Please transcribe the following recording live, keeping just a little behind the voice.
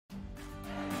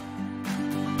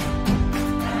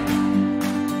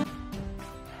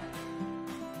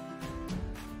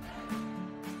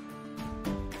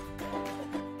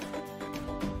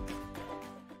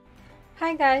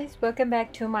Hi guys, welcome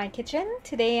back to my kitchen.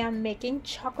 Today I'm making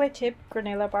chocolate chip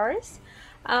granola bars.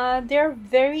 They're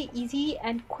very easy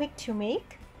and quick to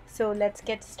make, so let's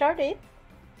get started.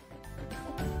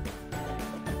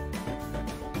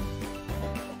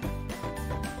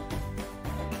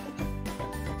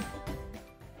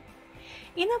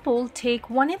 In a bowl, take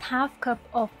 1½ cup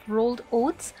of rolled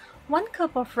oats, 1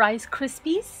 cup of Rice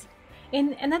Krispies.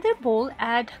 In another bowl,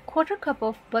 add 1/4 cup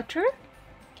of butter,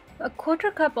 1/4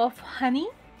 cup of honey,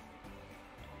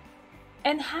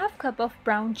 and 1/2 cup of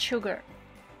brown sugar.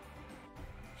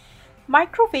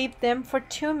 Microwave them for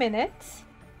 2 minutes.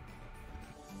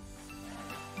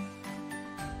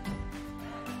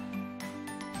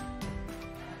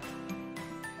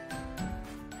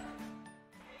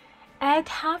 Add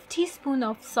 1/2 teaspoon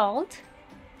of salt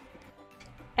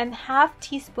and 1/2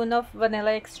 teaspoon of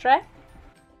vanilla extract.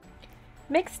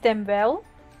 Mix them well.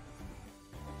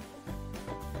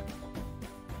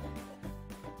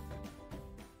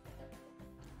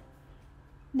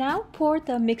 Now pour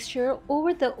the mixture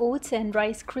over the oats and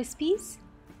Rice Krispies.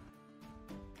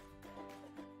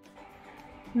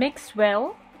 Mix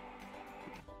well.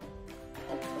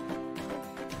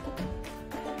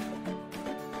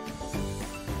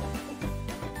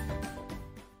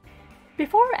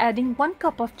 Before adding 1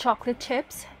 cup of chocolate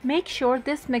chips, make sure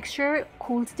this mixture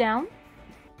cools down.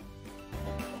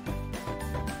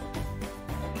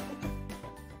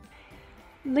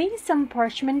 Lay some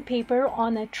parchment paper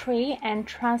on a tray and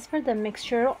transfer the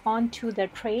mixture onto the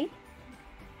tray.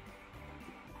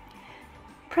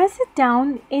 Press it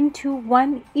down into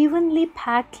one evenly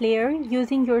packed layer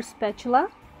using your spatula.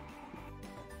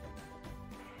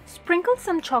 Sprinkle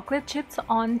some chocolate chips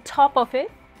on top of it.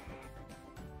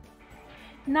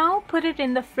 Now put it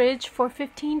in the fridge for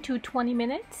 15 to 20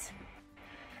 minutes.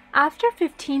 After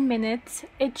 15 minutes,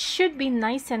 it should be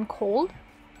nice and cold.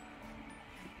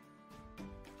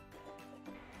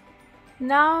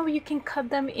 Now you can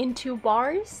cut them into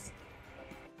bars.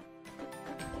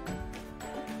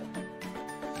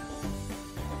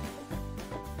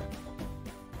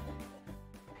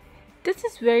 This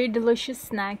is very delicious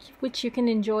snack which you can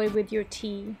enjoy with your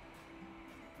tea.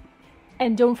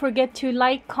 And don't forget to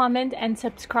like, comment, and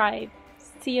subscribe.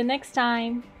 See you next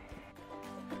time.